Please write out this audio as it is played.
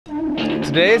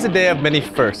Today is a day of many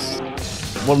firsts.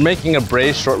 We're making a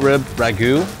braised short rib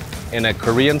ragu in a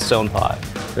Korean stone pot.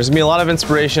 There's gonna be a lot of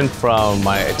inspiration from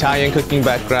my Italian cooking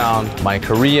background, my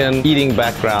Korean eating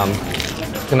background.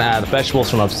 I'm gonna add vegetables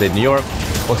from upstate New York.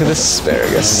 Look at this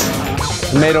asparagus.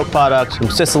 Tomato products from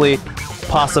Sicily,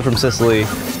 pasta from Sicily,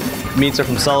 meats are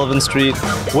from Sullivan Street.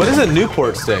 What is a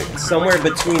Newport steak? Somewhere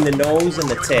between the nose and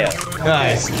the tail.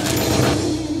 Nice.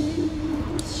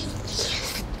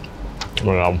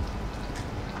 Wow.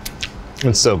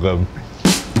 It's so good.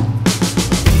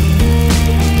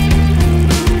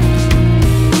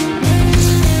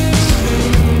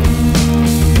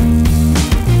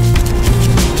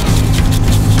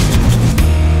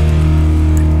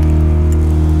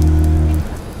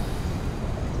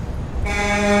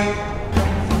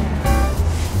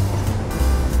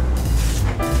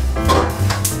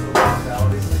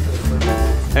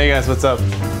 Hey guys, what's up?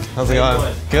 How's it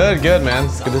going? Good, good, man.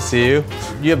 It's good to see you.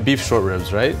 You have beef short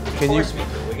ribs, right? Of course we do.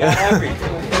 We got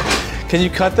everything. Can you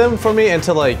cut them for me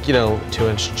into like, you know,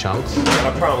 2-inch chunks?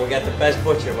 No problem. We got the best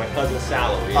butcher, my cousin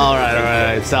Sal. All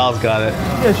right. Sal's got it.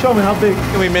 Yeah, show me how big.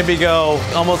 Can we maybe go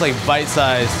almost like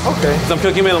bite-sized? Okay. So I'm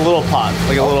cooking them in a little pot,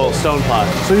 like a little stone pot.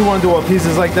 So you want to do what,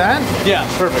 pieces like that? Yeah,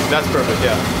 perfect. That's perfect,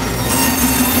 yeah.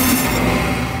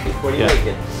 What are you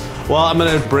making? Well, I'm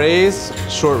gonna braise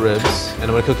short ribs, and I'm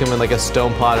gonna cook them in like a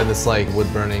stone pot in this like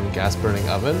wood-burning, gas-burning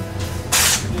oven.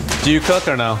 Do you cook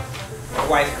or no? My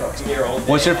wife cooks here all day.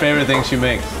 What's your favorite thing she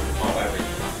makes? Oh,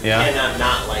 everything. Yeah? And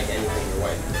not like anything your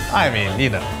wife does. I mean, you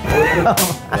know.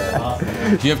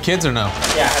 Do you have kids or no?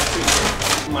 Yeah, I have 2 kids.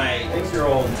 My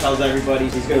 6-year-old tells everybody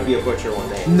he's gonna be a butcher one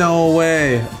day. No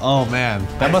way. Oh man,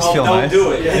 that must feel nice. Don't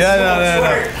do it.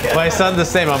 Yeah, no. My son's the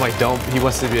same. I'm like, don't. He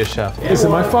wants to be a chef. Listen,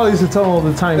 my father used to tell me all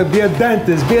the time, be a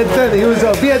dentist, be a dentist. He was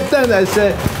be a dentist. I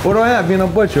said, what do I have? Being a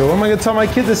butcher. What am I gonna tell my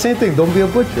kids the same thing? Don't be a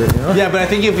butcher, you know? Yeah, but I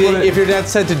think if your dad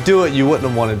said to do it, you wouldn't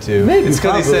have wanted to. Maybe, it's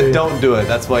because he said don't do it.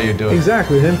 That's why you're doing it.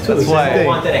 Exactly, him too. That's why. I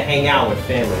wanted to hang out with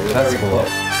family. That's cool.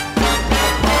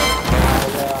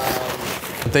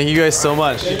 Thank you guys so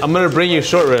much. I'm gonna bring you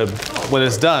short rib when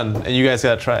it's done, and you guys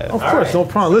gotta try it. Of course, no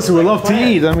problem. Listen, we love to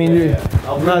eat. I mean,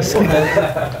 I'm not scared.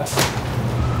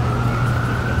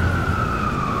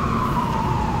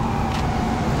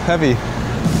 Heavy.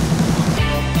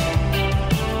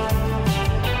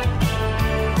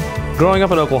 Growing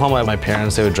up in Oklahoma, my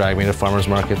parents, they would drag me to farmers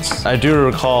markets. I do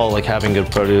recall like having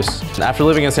good produce. After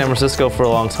living in San Francisco for a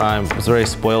long time, I was very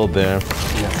spoiled there.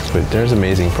 But there's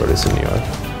amazing produce in New York.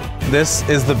 This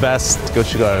is the best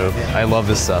gochugaru. I love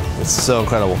this stuff. It's so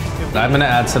incredible. I'm gonna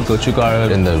add some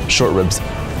gochugaru in the short ribs.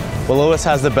 Well, Lois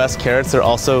has the best carrots. They're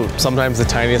also sometimes the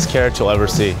tiniest carrots you'll ever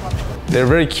see. They're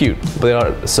very cute, but they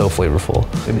are so flavorful.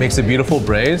 It makes a beautiful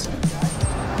braise.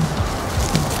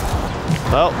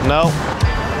 Oh, no.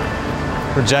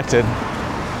 Rejected.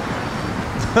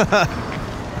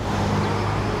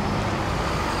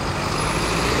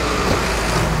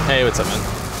 Hey, what's up, man?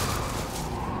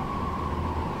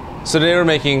 So today we're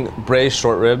making braised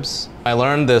short ribs. I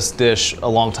learned this dish a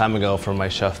long time ago from my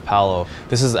chef Paolo.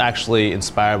 This is actually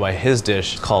inspired by his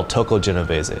dish called tocco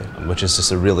genovese, which is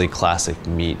just a really classic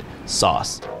meat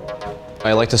sauce.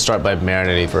 I like to start by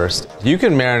marinating first. You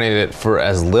can marinate it for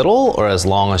as little or as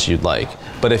long as you'd like,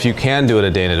 but if you can do it a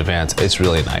day in advance, it's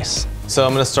really nice. So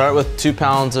I'm gonna start with 2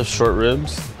 pounds of short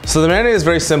ribs. So the marinade is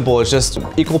very simple. It's just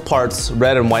equal parts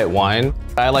red and white wine.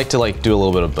 I like to do a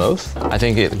little bit of both. I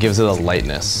think it gives it a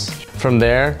lightness. From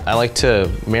there, I like to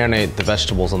marinate the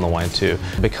vegetables in the wine too.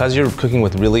 Because you're cooking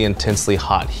with really intensely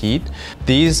hot heat,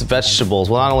 these vegetables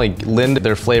will not only lend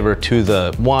their flavor to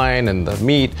the wine and the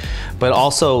meat, but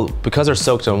also because they're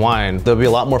soaked in wine, they'll be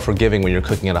a lot more forgiving when you're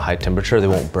cooking at a high temperature. They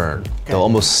won't burn. They'll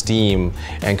almost steam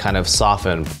and kind of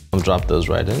soften. I'll drop those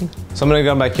right in. So I'm gonna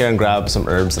go back here and grab some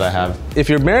herbs that I have. If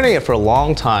you're marinating it for a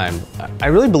long time, I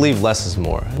really believe less is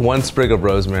more. 1 sprig of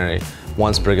rosemary,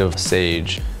 1 sprig of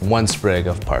sage, 1 sprig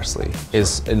of parsley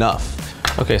is enough.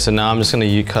 Okay, so now I'm just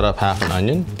gonna cut up half an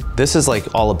onion. This is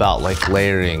all about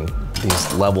layering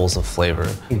these levels of flavor.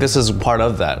 This is part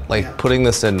of that. Putting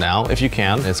this in now, if you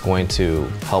can, it's going to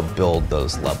help build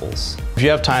those levels. If you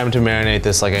have time to marinate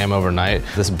this like I am overnight,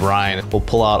 this brine will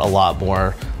pull out a lot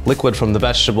more liquid from the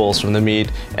vegetables, from the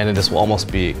meat, and this will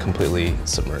almost be completely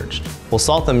submerged. We'll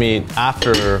salt the meat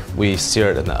after we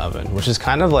sear it in the oven, which is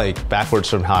kind of backwards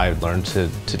from how I learned to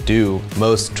do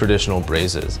most traditional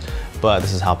braises. But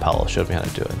this is how Paolo showed me how to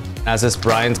do it. As this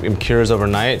brine cures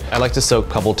overnight, I like to soak a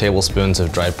couple tablespoons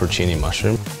of dried porcini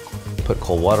mushroom. Put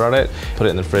cold water on it, put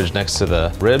it in the fridge next to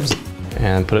the ribs,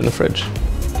 and put it in the fridge.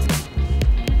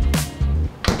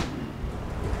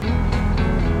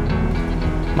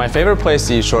 My favorite place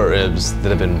to eat short ribs that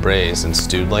have been braised and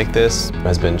stewed like this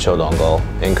has been Chodongal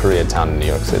in Koreatown in New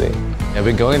York City. I've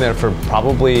been going there for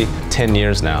probably 10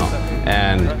 years now,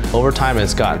 and over time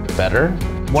it's gotten better.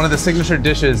 One of the signature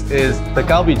dishes is the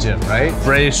Galbi-Jjim, right?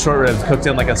 Braised short ribs cooked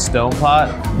in like a stone pot.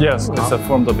 Yes, it's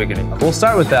from the beginning. We'll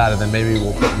start with that and then maybe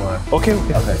we'll put more. Okay.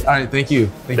 Okay. All right, thank you.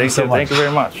 Thank you so much. Thank you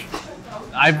very much.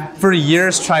 I've for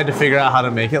years tried to figure out how to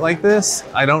make it like this.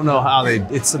 I don't know how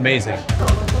it's amazing.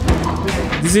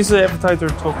 This is the appetizer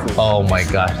tofu. Oh my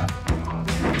God.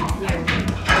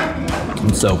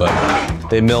 It's so good.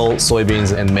 They mill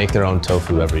soybeans and make their own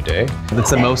tofu every day. It's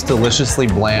the most deliciously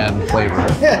bland flavor.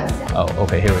 Oh,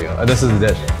 okay, here we go. This is the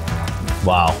dish.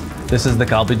 Wow. This is the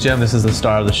Galbi-Jjim. This is the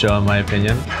star of the show, in my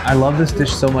opinion. I love this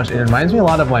dish so much. It reminds me a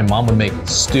lot of my mom would make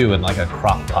stew in like a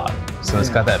crock pot. So it's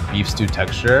got that beef stew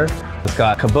texture. It's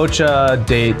got kabocha,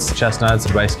 dates, chestnuts,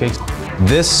 and rice cakes.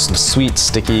 This sweet,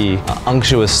 sticky,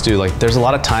 unctuous stew, like there's a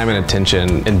lot of time and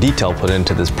attention and detail put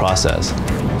into this process.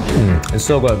 It's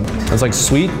so good. It's like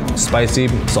sweet, spicy,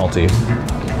 salty.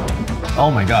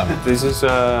 Oh my God. This is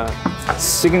a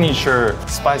signature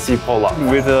spicy pollock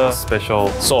with a special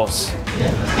sauce.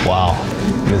 Wow,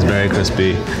 it's very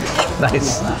crispy.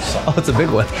 Nice. Oh, it's a big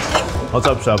one. What's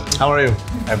up, Chef? How are you?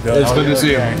 I'm good. It's good to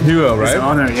see you. Hero, right? It's an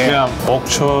honor, yeah. Bok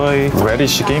choy,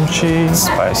 radish kimchi,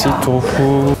 spicy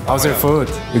tofu. How's your food?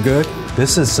 You good?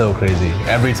 This is so crazy.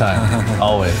 Every time.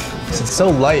 Always. It's so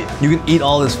light. You can eat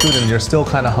all this food and you're still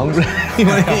kind of hungry. You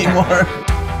want to eat more.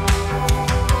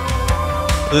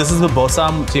 So this is the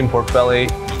Bosam steamed pork belly.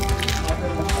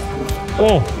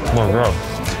 Oh my God.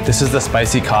 This is the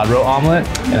spicy cod roe omelet.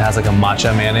 It has like a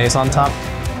matcha mayonnaise on top.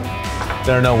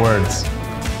 There are no words.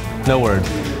 No words.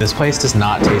 This place does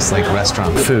not taste like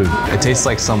restaurant food. It tastes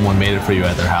like someone made it for you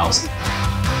at their house.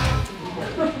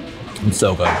 It's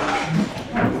so good.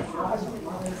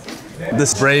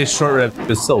 This braised short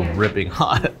rib is so ripping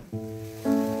hot.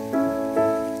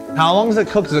 How long does it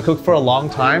cook? Does it cook for a long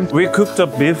time? We cooked the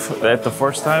beef at the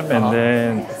first time and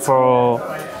then for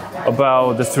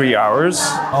about 3 hours.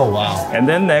 Oh, wow. And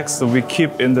then next we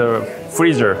keep in the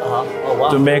freezer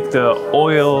to make the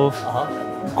oil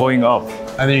going up.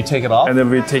 And then you take it off? And then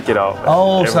we take it out.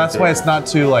 Oh, so that's why it's not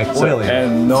too like oily.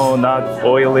 And no, not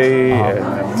oily,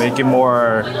 and make it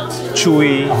more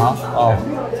chewy. Oh.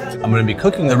 I'm gonna be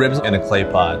cooking the ribs in a clay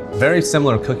pot. Very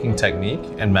similar cooking technique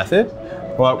and method.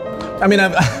 Well, I mean,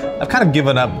 I've kind of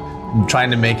given up trying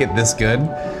to make it this good.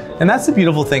 And that's the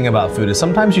beautiful thing about food is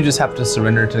sometimes you just have to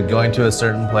surrender to going to a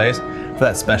certain place for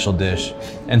that special dish.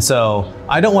 And so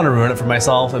I don't want to ruin it for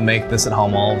myself and make this at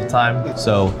home all the time.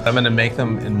 So I'm going to make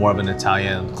them in more of an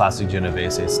Italian classic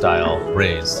Genovese style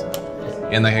braised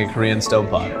in like a Korean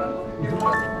stove pot.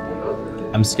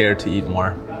 I'm scared to eat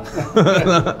more.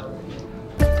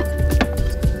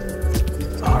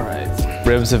 All right,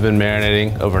 ribs have been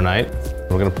marinating overnight.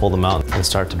 We're gonna pull them out and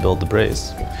start to build the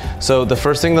braise. So the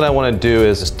first thing that I wanna do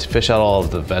is just fish out all of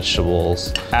the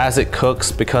vegetables. As it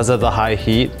cooks, because of the high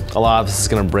heat, a lot of this is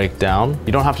gonna break down.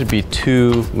 You don't have to be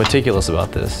too meticulous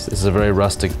about this. This is a very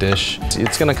rustic dish.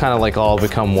 It's gonna kind of like all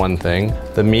become one thing.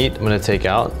 The meat I'm gonna take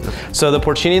out. So the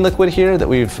porcini liquid here that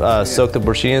we've soaked the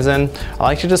porcinis in, I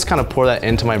like to just kind of pour that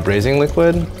into my braising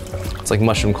liquid. It's like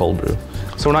mushroom cold brew.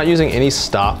 So we're not using any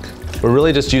stock. We're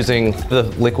really just using the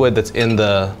liquid that's in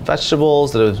the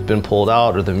vegetables that have been pulled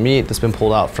out or the meat that's been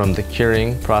pulled out from the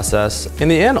curing process. In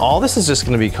the end, all this is just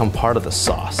gonna become part of the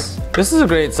sauce. This is a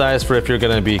great size for if you're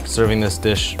gonna be serving this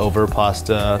dish over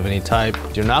pasta of any type.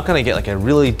 You're not gonna get like a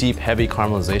really deep, heavy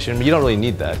caramelization. You don't really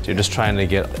need that. You're just trying to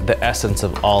get the essence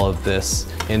of all of this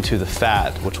into the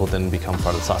fat, which will then become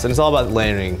part of the sauce. And it's all about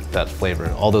layering that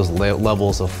flavor, all those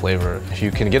levels of flavor. If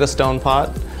you can get a stone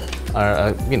pot, or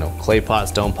a, clay pot,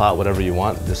 stone pot, whatever you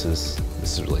want, this is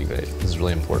really great. This is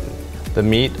really important. The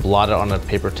meat, blotted on a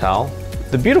paper towel.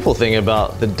 The beautiful thing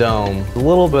about the dome, a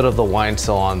little bit of the wine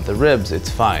still on the ribs, it's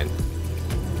fine.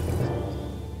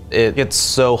 It gets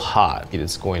so hot,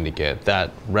 it's going to get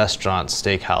that restaurant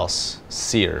steakhouse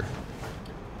sear.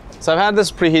 So I've had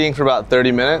this preheating for about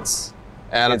 30 minutes,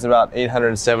 and it's about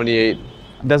 878.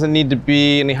 It doesn't need to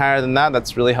be any higher than that,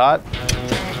 that's really hot.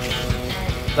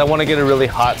 I want to get a really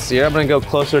hot sear. I'm going to go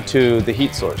closer to the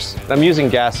heat source. I'm using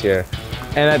gas here.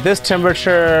 And at this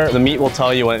temperature, the meat will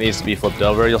tell you when it needs to be flipped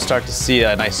over. You'll start to see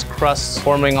a nice crust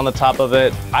forming on the top of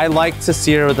it. I like to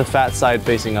sear with the fat side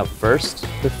facing up first.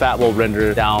 The fat will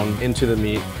render down into the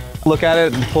meat. Look at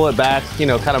it and pull it back, kind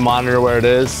of monitor where it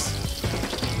is.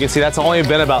 You can see that's only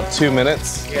been about 2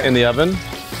 minutes in the oven.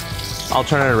 I'll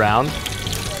turn it around.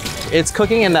 It's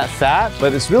cooking in that fat,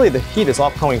 but it's really the heat is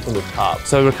all coming from the top.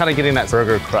 So we're kind of getting that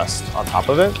burger crust on top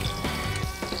of it.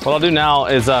 What I'll do now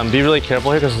is be really careful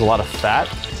here because there's a lot of fat.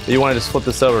 You want to just flip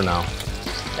this over now.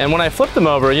 And when I flip them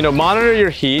over, you know, monitor your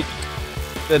heat.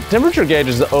 The temperature gauge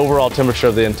is the overall temperature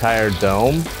of the entire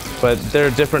dome, but there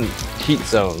are different heat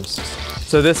zones.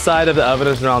 So this side of the oven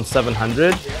is around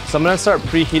 700. So I'm gonna start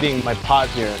preheating my pot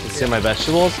here to sear my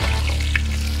vegetables.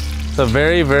 So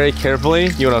very, very carefully,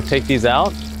 you wanna take these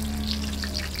out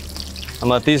and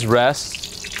let these rest.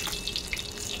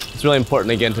 It's really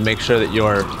important, again, to make sure that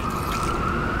you're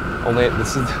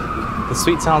this is the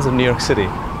sweet sounds of New York City.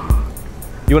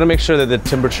 You wanna make sure that the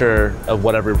temperature of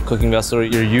whatever cooking vessel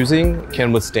you're using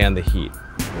can withstand the heat.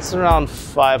 It's around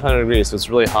 500 degrees, so it's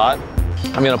really hot.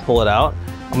 I'm gonna pull it out.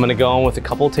 I'm gonna go in with a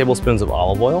couple tablespoons of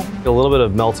olive oil, a little bit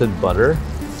of melted butter.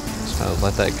 Just kind of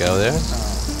let that go there.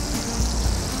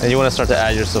 And you wanna start to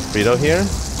add your sofrito here.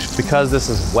 Because this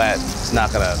is wet, it's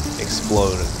not gonna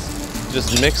explode.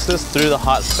 Just mix this through the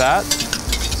hot fat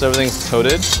so everything's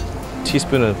coated. A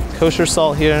teaspoon of kosher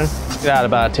salt here. Add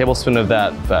about a tablespoon of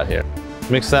that fat here.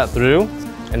 Mix that through,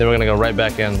 and then we're gonna go right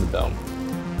back in the dome.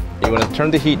 You wanna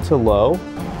turn the heat to low.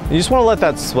 You just wanna let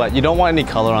that sweat. You don't want any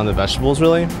color on the vegetables,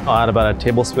 really. I'll add about a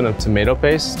tablespoon of tomato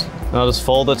paste. And I'll just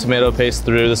fold the tomato paste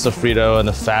through the sofrito and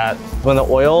the fat. When the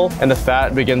oil and the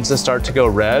fat begins to start to go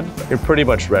red, you're pretty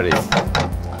much ready.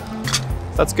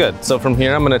 That's good. So from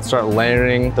here, I'm gonna start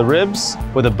layering the ribs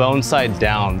with the bone side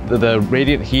down. The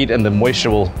radiant heat and the moisture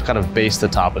will kind of base the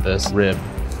top of this rib.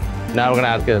 Now we're gonna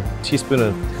add a teaspoon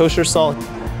of kosher salt.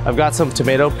 I've got some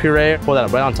tomato puree, pour that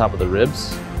right on top of the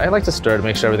ribs. I like to stir to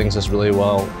make sure everything's just really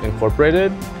well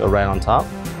incorporated. Go right on top.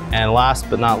 And last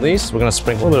but not least, we're gonna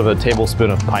sprinkle a little bit of a tablespoon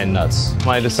of pine nuts.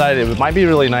 I decided it might be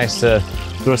really nice to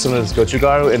throw some of this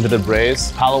gochugaru into the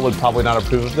braise. Paolo would probably not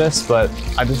approve of this, but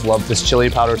I just love this chili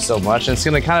powder so much. And it's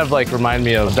gonna kind of like remind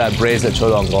me of that braise at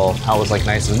Chodongol, how it was like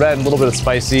nice and red, a little bit of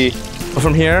spicy. But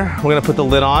from here, we're gonna put the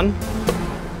lid on.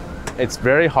 It's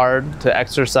very hard to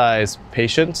exercise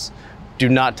patience. Do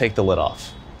not take the lid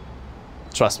off.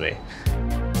 Trust me.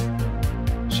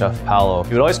 Chef Paolo,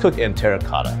 he would always cook in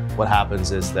terracotta. What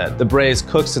happens is that the braise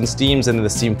cooks and steams and then the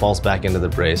steam falls back into the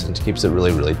braise and keeps it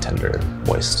really, really tender and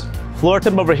moist. Floor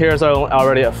temp over here is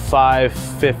already at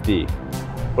 550.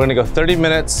 We're gonna go 30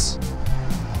 minutes.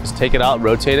 Just take it out,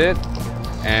 rotate it,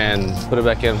 and put it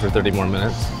back in for 30 more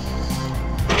minutes.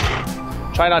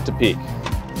 Try not to peek.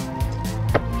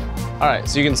 All right,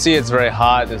 so you can see it's very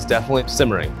hot. It's definitely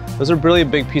simmering. Those are really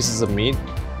big pieces of meat.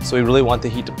 So we really want the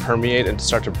heat to permeate and to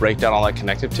start to break down all that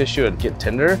connective tissue and get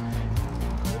tender.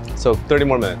 So 30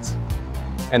 more minutes.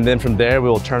 And then from there, we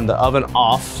will turn the oven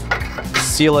off,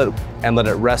 seal it, and let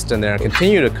it rest in there and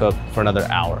continue to cook for another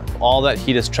hour. All that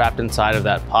heat is trapped inside of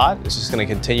that pot. It's just gonna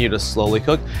continue to slowly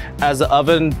cook. As the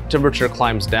oven temperature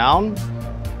climbs down,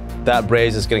 that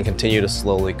braise is gonna continue to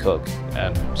slowly cook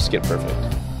and just get perfect.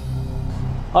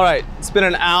 All right, it's been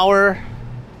an hour.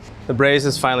 The braise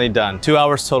is finally done. 2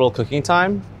 hours total cooking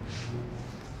time.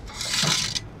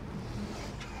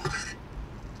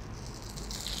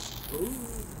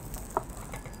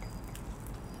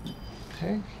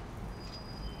 Okay.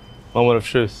 Moment of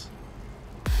truth.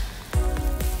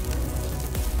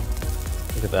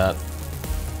 Look at that.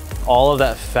 All of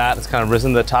that fat has kind of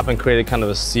risen to the top and created kind of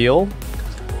a seal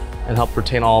and helped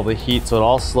retain all the heat, so it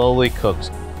all slowly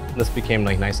cooked. This became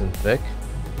like nice and thick.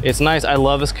 It's nice. I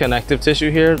love this connective tissue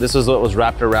here. This is what was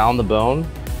wrapped around the bone.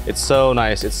 It's so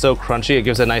nice. It's so crunchy. It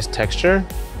gives a nice texture.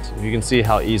 So you can see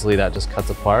how easily that just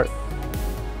cuts apart.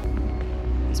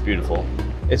 It's beautiful.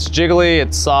 It's jiggly,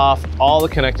 it's soft. All the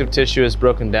connective tissue is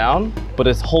broken down, but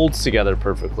it holds together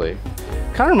perfectly.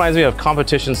 Kind of reminds me of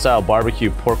competition style barbecue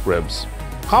pork ribs.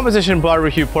 Competition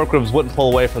barbecue pork ribs wouldn't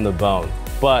pull away from the bone,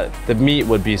 but the meat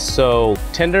would be so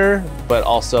tender, but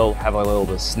also have a little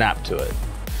bit of snap to it.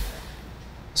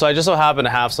 So I just so happen to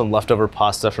have some leftover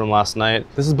pasta from last night.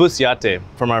 This is bucciate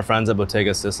from our friends at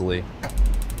Bottega Sicily.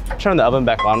 Turn the oven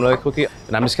back on really quickly,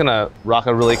 and I'm just gonna rock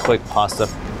a really quick pasta.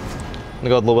 I'm gonna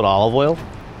go with a little bit of olive oil,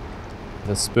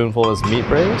 a spoonful of this meat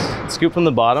braise, scoop from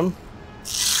the bottom.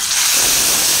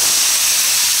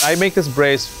 I make this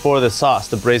braise for the sauce,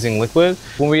 the braising liquid.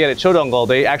 When we get at Chodongol,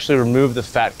 they actually remove the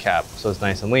fat cap, so it's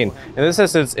nice and lean. In this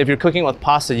instance, if you're cooking with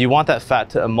pasta, you want that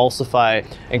fat to emulsify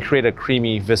and create a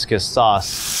creamy, viscous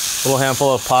sauce. A little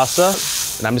handful of pasta,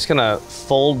 and I'm just gonna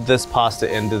fold this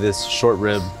pasta into this short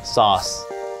rib sauce.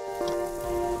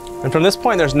 And from this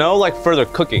point, there's no like further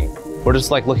cooking. We're just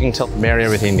like looking to marry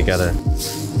everything together.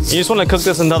 You just wanna cook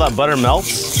this until that butter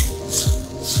melts.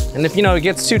 And if it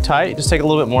gets too tight, just take a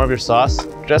little bit more of your sauce.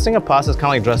 Dressing a pasta is kind of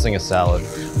like dressing a salad.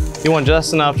 You want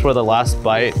just enough to where the last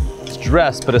bite is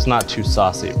dressed, but it's not too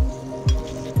saucy.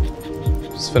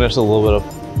 Just finish with a little bit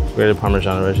of grated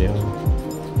Parmigiano Reggiano.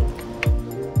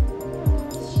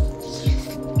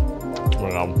 Oh my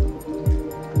God.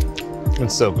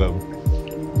 It's so good.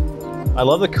 I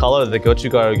love the color that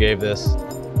gochugaru gave this.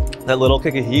 That little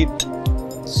kick of heat,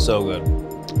 so good.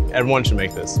 Everyone should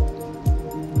make this.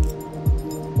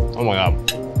 Oh my God.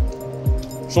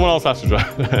 Someone else has to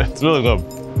try. It's really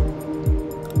good.